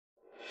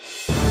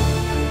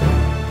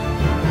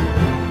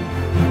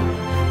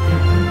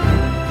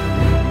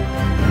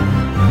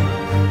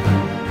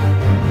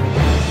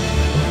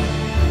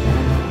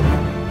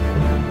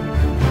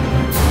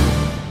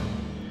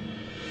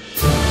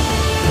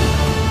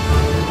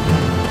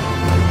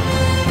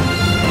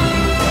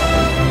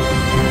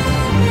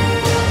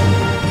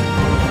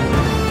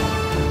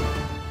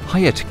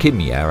Hayat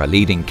Kimya, a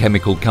leading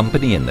chemical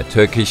company in the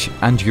Turkish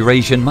and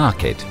Eurasian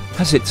market,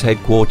 has its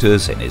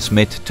headquarters in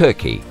Izmit,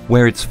 Turkey,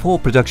 where its 4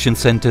 production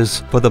centers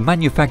for the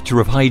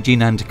manufacture of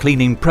hygiene and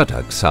cleaning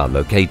products are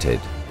located.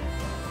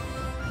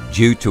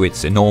 Due to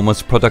its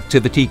enormous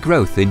productivity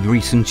growth in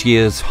recent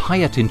years,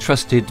 Hayat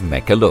entrusted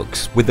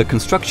Mecalux with the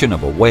construction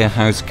of a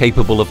warehouse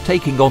capable of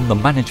taking on the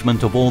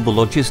management of all the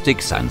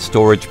logistics and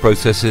storage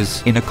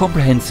processes in a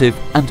comprehensive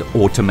and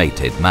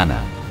automated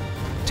manner.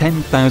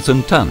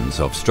 10,000 tons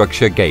of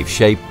structure gave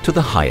shape to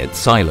the Hayat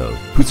silo,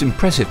 whose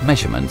impressive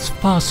measurements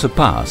far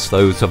surpass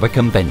those of a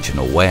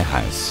conventional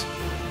warehouse.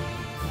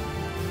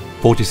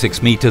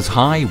 46 meters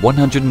high,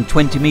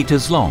 120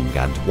 meters long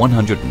and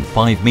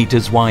 105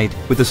 meters wide,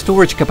 with a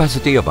storage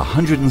capacity of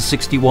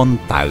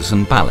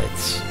 161,000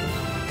 pallets.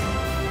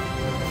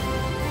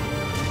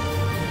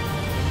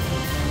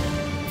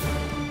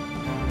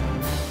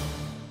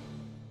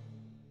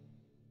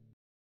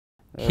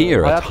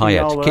 Here at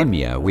Hayat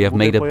Kimya, we have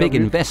made a big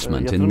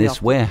investment in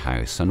this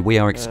warehouse and we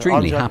are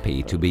extremely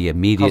happy to be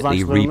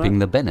immediately reaping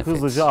the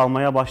benefits.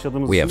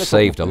 We have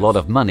saved a lot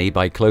of money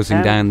by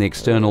closing down the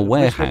external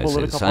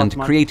warehouses and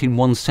creating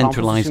one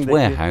centralized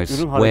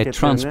warehouse where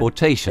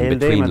transportation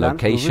between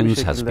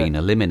locations has been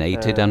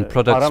eliminated and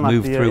products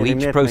move through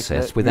each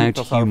process without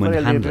human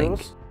handling.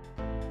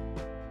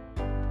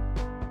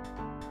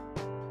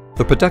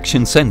 The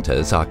production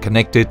centers are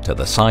connected to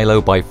the silo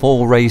by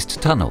 4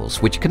 raised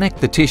tunnels which connect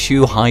the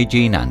tissue,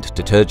 hygiene and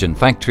detergent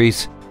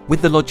factories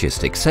with the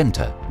logistics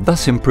center,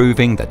 thus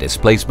improving the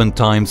displacement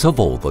times of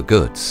all the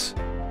goods.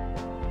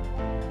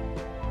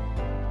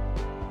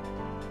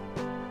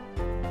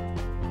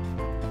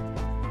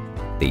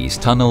 These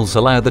tunnels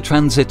allow the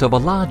transit of a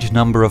large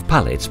number of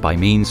pallets by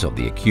means of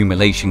the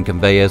accumulation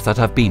conveyors that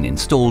have been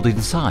installed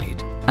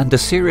inside, and a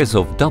series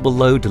of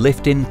double-load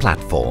lift-in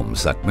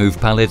platforms that move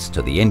pallets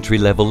to the entry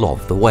level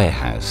of the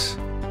warehouse.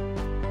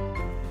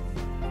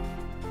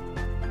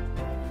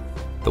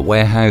 The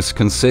warehouse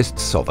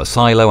consists of a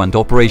silo and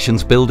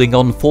operations building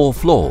on 4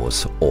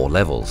 floors or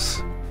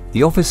levels.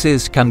 The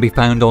offices can be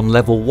found on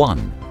level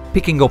 1,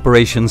 picking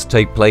operations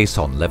take place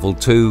on level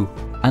 2,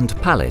 and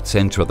pallets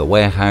enter the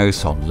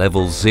warehouse on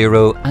levels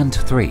 0 and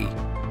 3.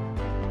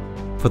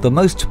 For the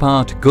most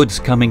part, goods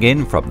coming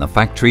in from the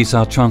factories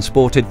are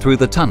transported through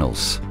the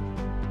tunnels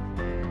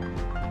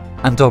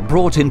and are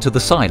brought into the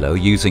silo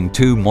using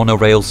 2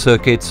 monorail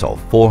circuits of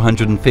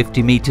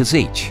 450 meters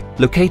each,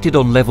 located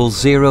on levels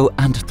 0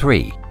 and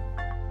 3.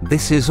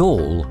 This is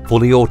all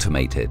fully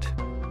automated.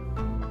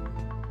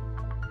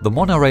 The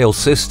monorail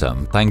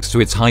system, thanks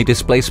to its high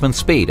displacement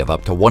speed of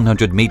up to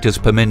 100 meters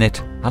per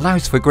minute,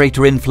 allows for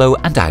greater inflow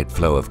and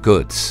outflow of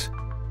goods.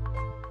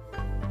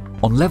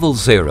 On level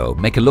 0,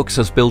 Mecalux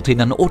has built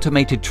in an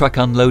automated truck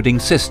unloading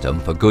system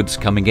for goods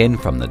coming in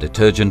from the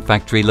detergent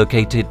factory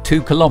located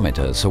 2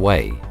 kilometers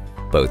away.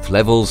 Both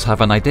levels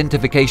have an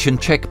identification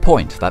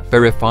checkpoint that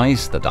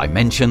verifies the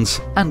dimensions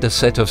and a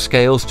set of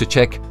scales to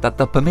check that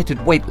the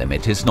permitted weight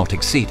limit is not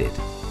exceeded.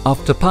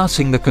 After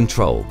passing the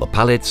control, the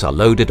pallets are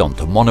loaded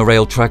onto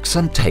monorail trucks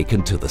and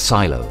taken to the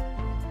silo.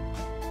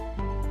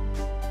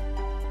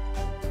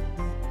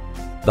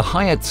 The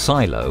Hayat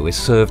silo is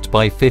served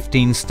by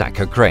 15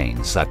 stacker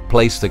cranes that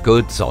place the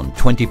goods on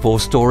 24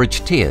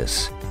 storage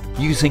tiers,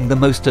 using the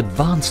most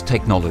advanced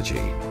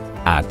technology.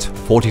 At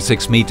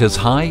 46 meters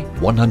high,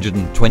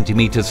 120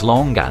 meters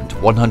long and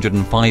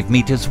 105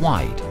 meters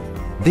wide,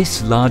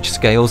 this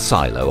large-scale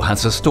silo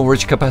has a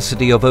storage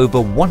capacity of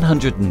over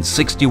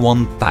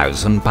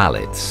 161,000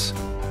 pallets.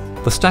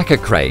 The stacker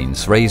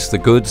cranes raise the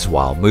goods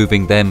while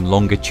moving them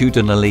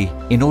longitudinally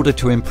in order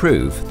to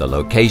improve the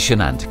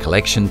location and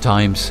collection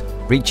times,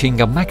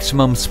 reaching a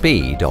maximum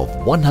speed of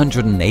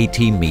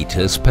 180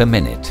 meters per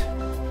minute.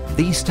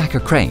 These stacker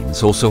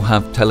cranes also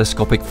have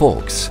telescopic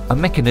forks, a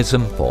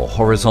mechanism for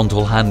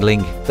horizontal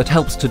handling that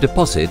helps to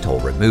deposit or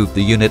remove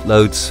the unit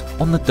loads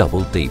on the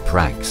double deep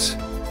racks.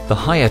 The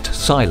Hayat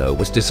silo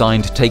was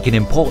designed taking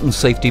important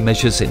safety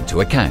measures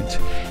into account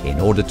in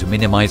order to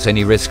minimize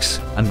any risks,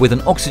 and with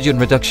an oxygen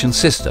reduction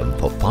system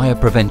for fire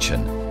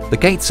prevention. The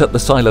gates at the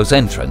silo's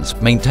entrance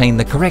maintain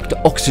the correct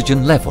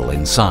oxygen level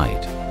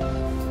inside.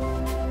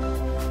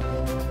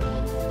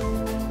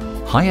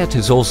 Hayat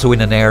is also in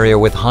an area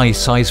with high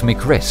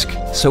seismic risk,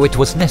 so it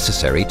was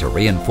necessary to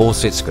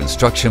reinforce its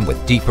construction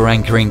with deeper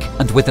anchoring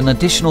and with an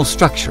additional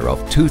structure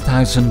of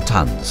 2,000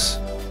 tons.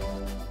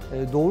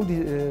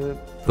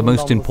 The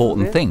most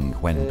important thing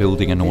when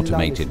building an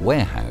automated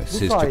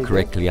warehouse is to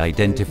correctly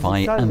identify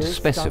and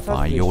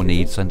specify your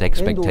needs and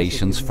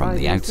expectations from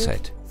the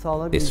outset.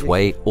 This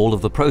way, all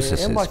of the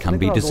processes can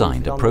be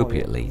designed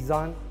appropriately.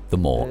 The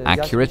more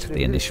accurate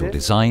the initial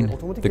design,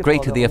 the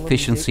greater the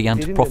efficiency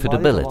and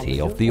profitability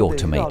of the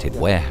automated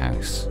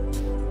warehouse.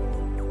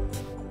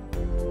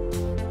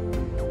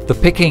 The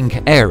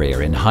picking area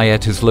in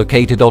Hayat is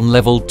located on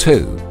level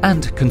 2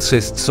 and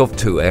consists of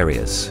 2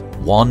 areas,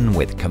 one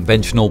with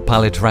conventional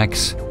pallet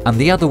racks and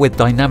the other with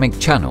dynamic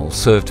channels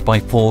served by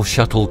 4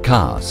 shuttle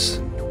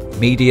cars.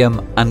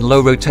 Medium and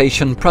low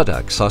rotation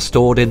products are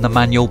stored in the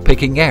manual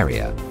picking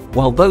area,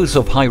 while those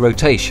of high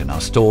rotation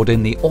are stored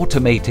in the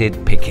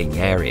automated picking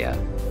area.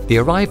 The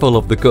arrival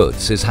of the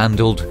goods is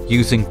handled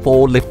using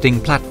 4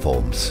 lifting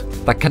platforms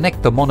that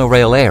connect the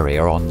monorail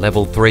area on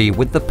level 3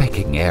 with the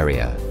picking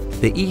area.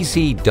 The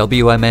easy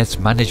WMS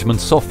management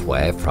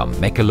software from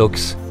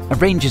Mecalux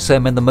arranges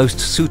them in the most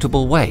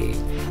suitable way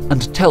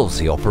and tells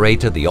the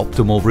operator the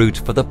optimal route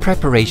for the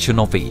preparation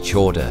of each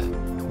order.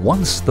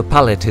 Once the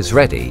pallet is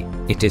ready,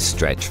 it is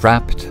stretch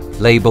wrapped,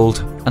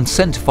 labelled and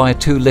sent via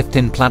 2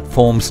 lift-in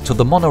platforms to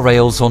the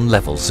monorails on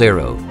level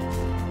 0.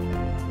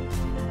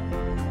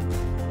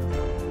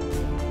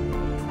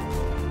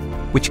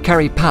 which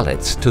carry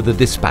pallets to the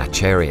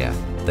dispatch area.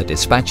 The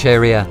dispatch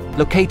area,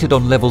 located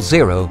on level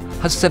 0,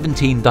 has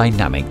 17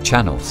 dynamic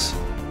channels.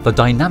 The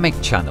dynamic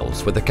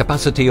channels with a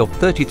capacity of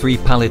 33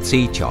 pallets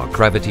each are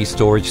gravity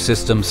storage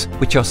systems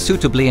which are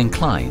suitably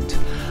inclined,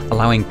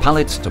 allowing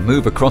pallets to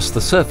move across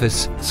the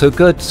surface so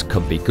goods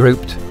can be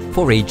grouped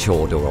for each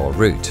order or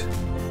route.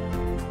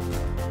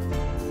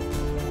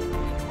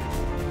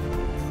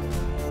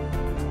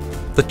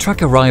 The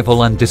truck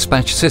arrival and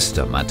dispatch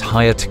system at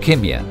Hayat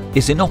Kimya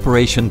is in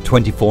operation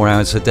 24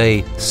 hours a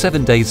day,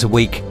 7 days a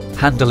week,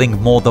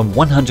 handling more than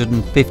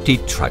 150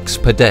 trucks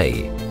per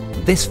day.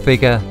 This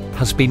figure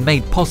has been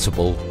made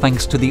possible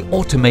thanks to the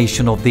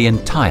automation of the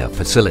entire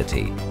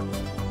facility.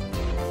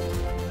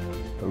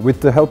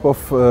 With the help of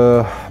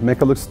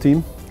Mecalux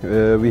team,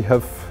 we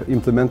have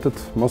implemented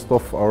most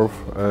of our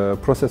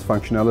process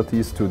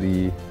functionalities to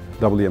the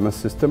WMS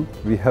system.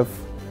 We have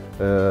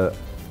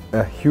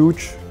a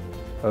huge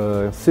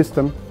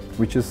system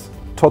which is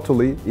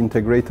totally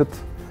integrated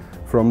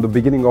from the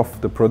beginning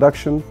of the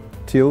production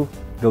till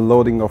the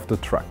loading of the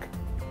truck.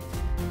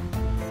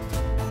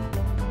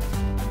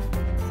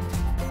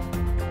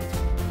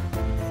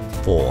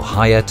 For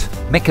Hayat,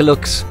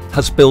 Mecalux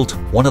has built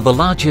one of the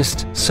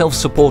largest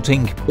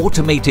self-supporting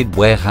automated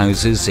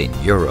warehouses in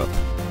Europe.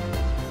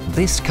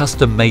 This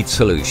custom-made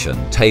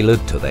solution,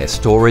 tailored to their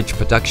storage,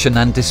 production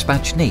and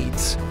dispatch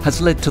needs,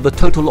 has led to the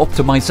total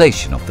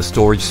optimization of the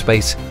storage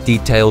space,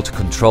 detailed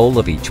control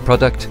of each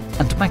product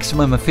and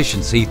maximum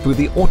efficiency through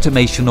the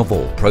automation of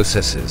all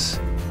processes.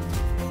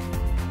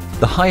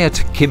 The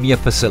Hayat Kimya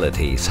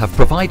facilities have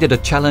provided a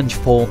challenge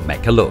for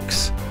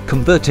Mecalux,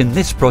 converting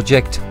this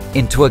project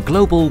into a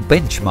global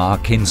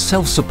benchmark in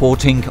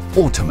self-supporting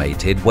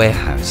automated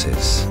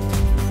warehouses.